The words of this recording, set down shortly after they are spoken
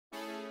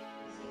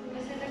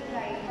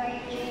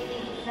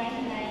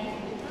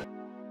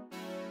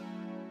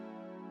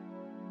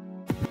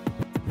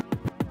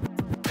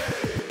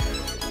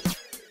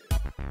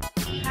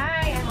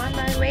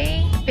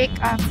pick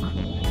up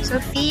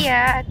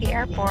Sophia at the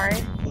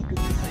airport.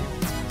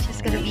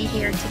 She's gonna be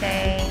here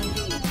today.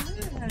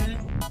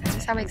 I'm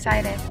so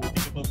excited.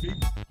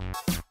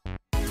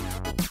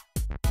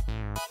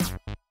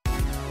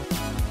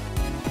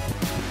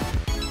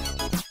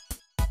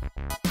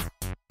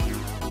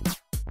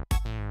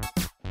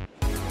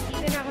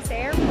 Dito na ako sa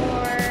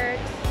airport.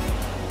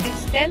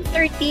 It's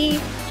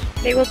 10:30.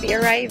 They will be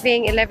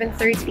arriving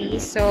 11:30.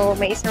 So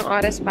may isang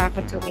oras pa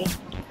ako to me.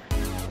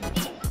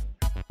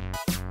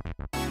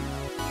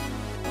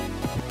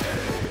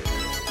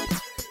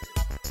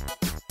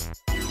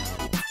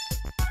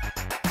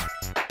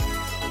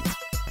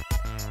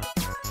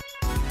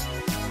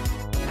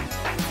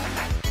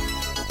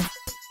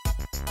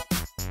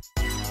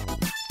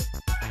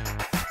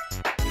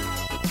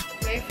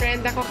 My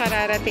friend ako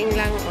kararating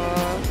lang,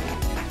 oh.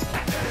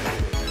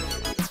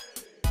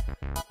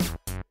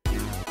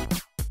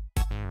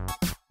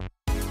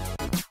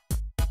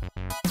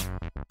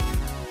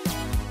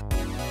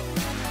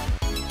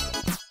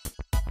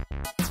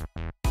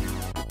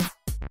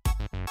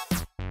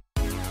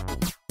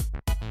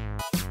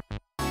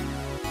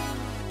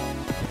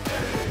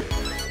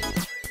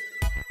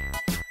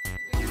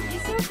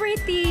 You're so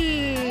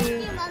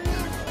pretty.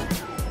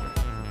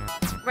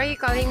 Why are you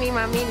calling me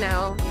mommy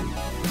now?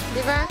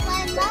 Diba?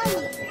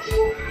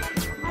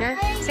 Yeah.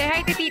 Say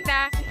hi to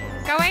tita.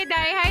 Kawai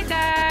Dai. Hi,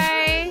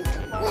 Dai.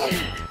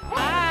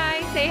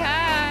 Hi. Say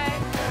hi.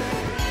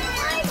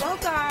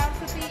 Welcome,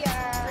 Sophia.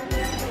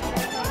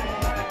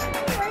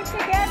 We're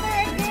together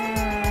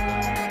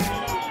again.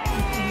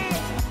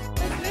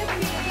 Just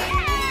with me.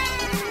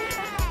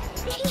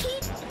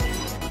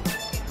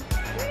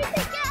 We're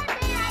together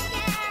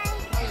again.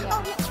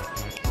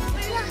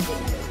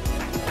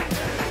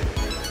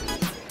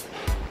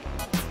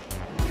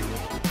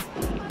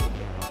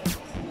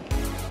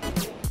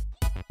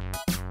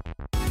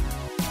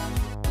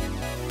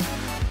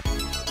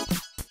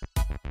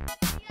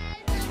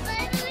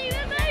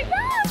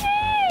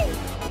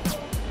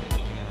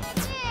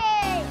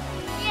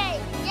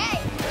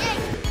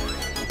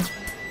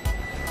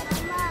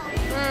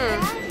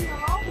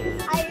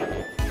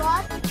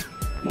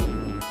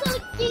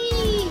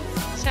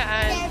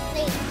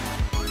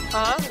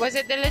 Huh? Was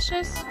it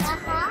delicious?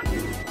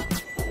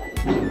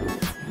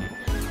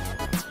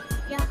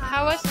 Yeah.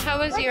 How was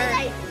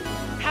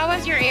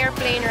your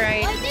airplane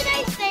ride? Why did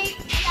I say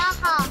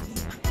yaha?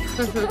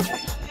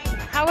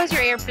 How was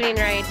your airplane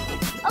ride?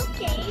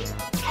 Okay.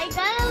 I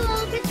got a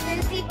little bit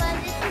dizzy, but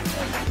it's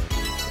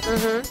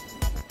okay.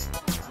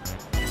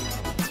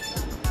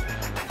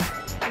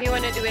 Do you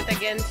want to do it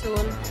again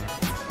soon?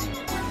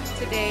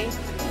 Today?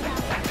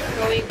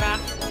 Going back?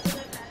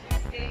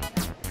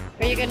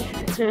 Are you gonna?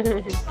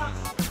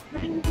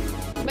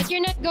 But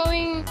you're not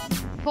going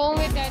home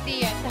with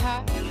Daddy yet,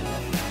 huh?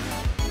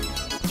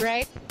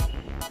 Right?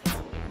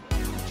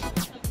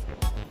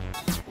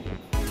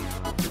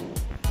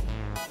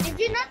 Did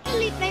you not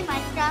delete my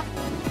Minecraft?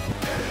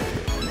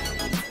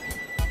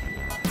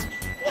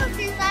 No,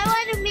 since I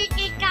want to make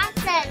a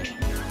cassette.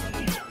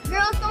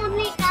 Girls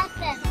only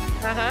cassette.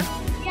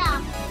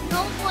 Yeah,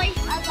 no boys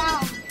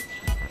allowed.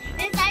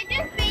 Since I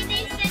just made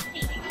a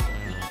city.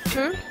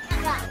 Yeah.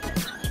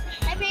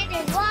 I made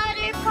a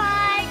water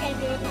park, I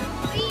made a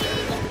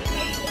beach, I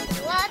made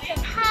lots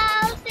of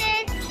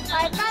houses.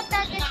 I'm not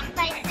done with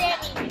my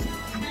city.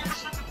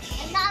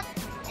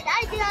 And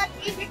I did not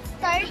even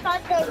start on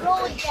the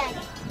road yet.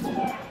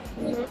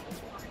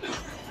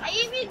 I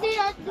even did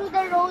not do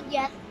the road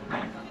yet.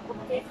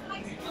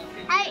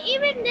 I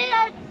even did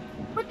not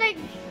put a...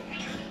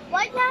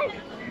 One time,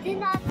 did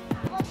not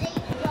put a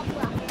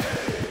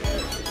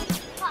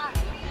car.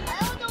 I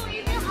don't know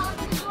even how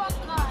to do a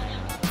car.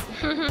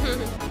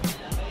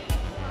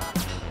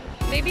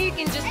 Maybe you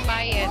can just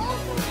buy it.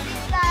 Also,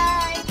 it's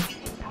like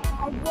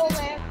a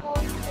roller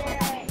coaster.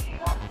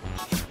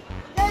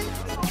 It's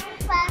so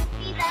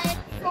fancy that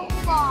it's so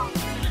long.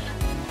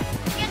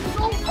 You can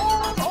go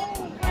all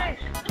over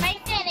my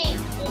city.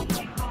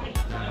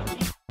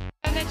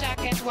 And the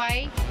jacket,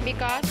 why?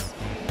 Because?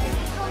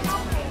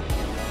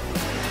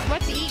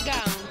 What's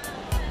igang?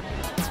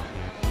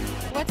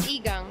 What's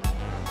igang?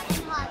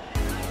 I'm hot.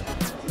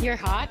 You're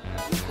hot?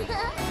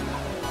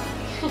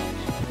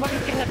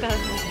 Bakit ka natawa?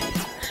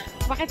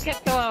 Bakit ka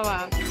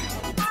tumawa?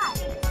 Hot.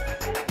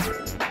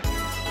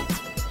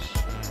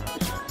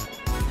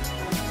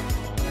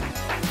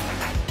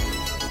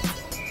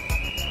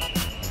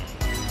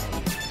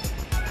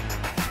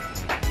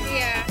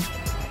 Yeah.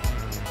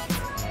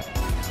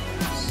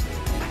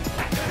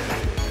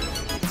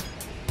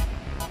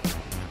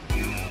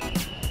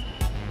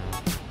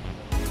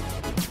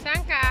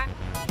 Saan ka?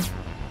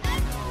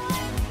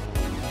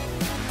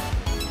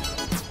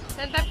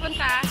 Saan tayo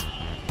punta?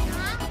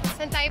 Huh?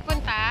 Saan tayo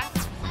punta?